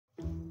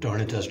Darn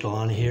it,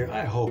 Destalani here.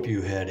 I hope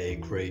you had a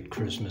great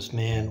Christmas,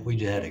 man. We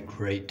had a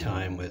great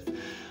time with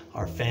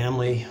our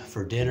family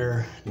for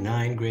dinner,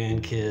 9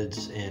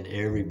 grandkids, and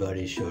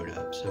everybody showed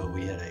up. So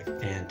we had a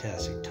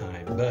fantastic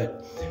time.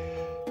 But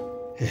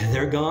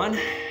they're gone.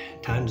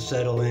 Time to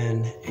settle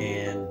in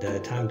and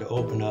time to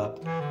open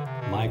up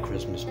my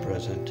Christmas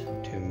present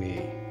to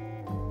me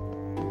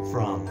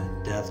from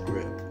Death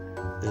Grip.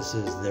 This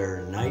is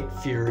their Night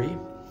Fury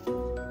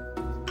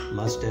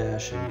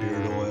mustache and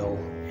beard oil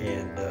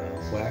and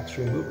wax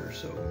remover.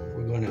 So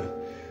we're going to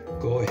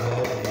go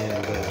ahead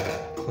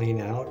and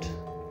clean out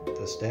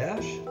the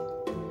stash.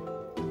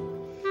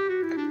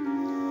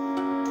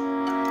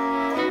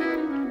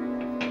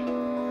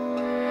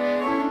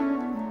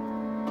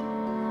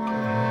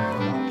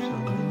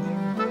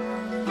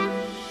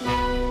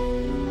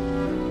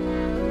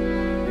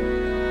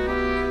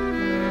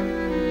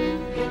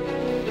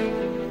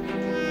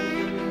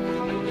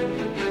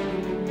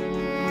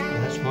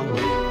 One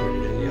way to put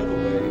it in. The other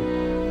way,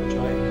 which I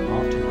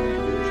often like to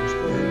do, is just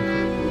go ahead and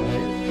put it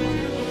right on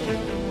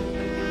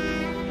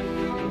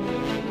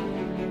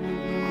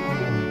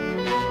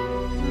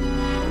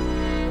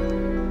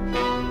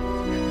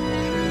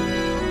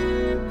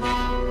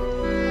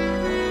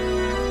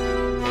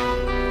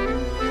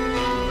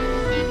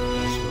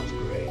That smells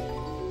great.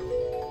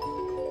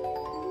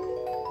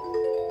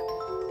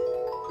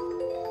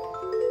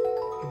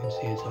 You can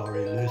see it's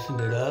already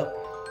loosened it up.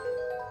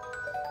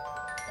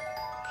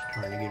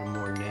 Trying to get a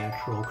more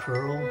natural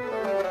curl.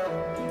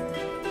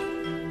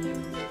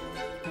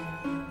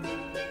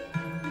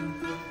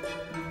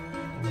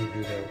 I'm going to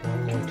do that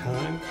one more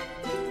time.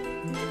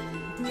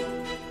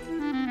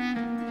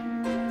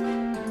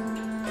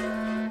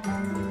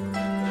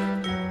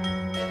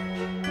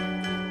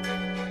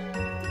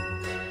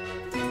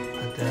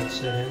 Let that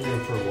sit in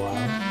there for a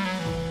while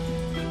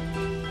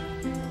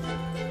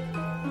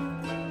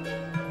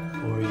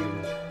before you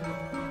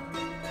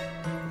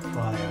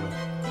apply a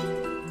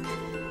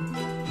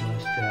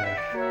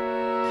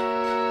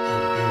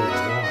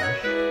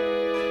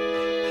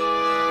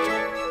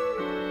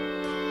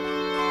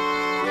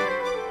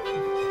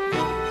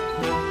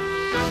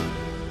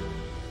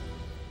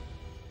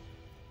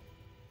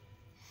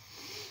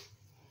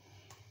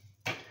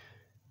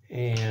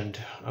and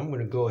I'm going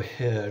to go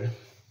ahead,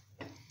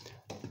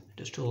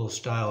 just a little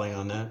styling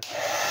on that.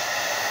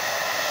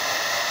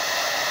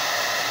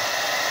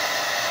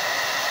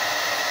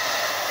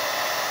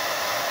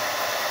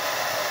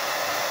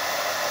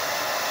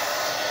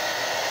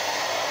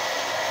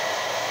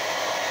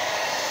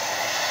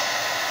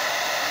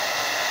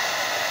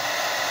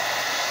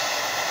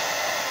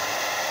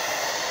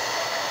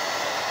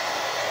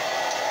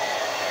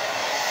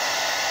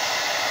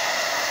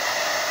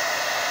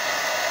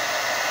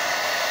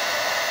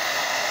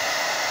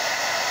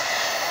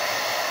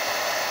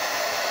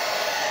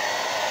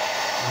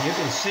 You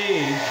can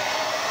see,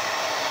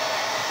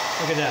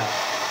 look at that.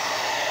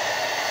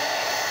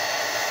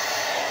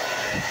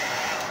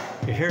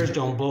 Your hairs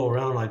don't blow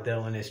around like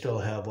that when they still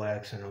have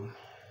wax in them.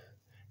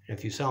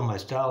 If you saw my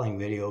styling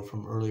video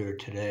from earlier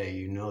today,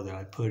 you know that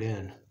I put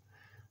in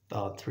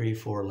about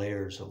 3-4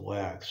 layers of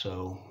wax.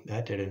 So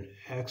that did an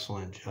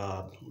excellent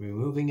job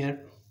removing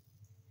it.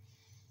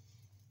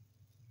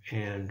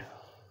 And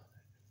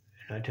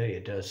I tell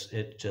you,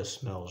 it just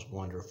smells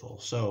wonderful.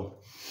 So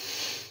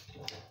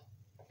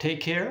take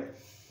care,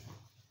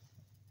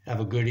 have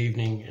a good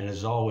evening, and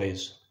as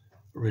always,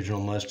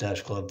 Original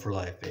Mustache Club for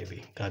life,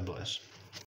 baby. God bless.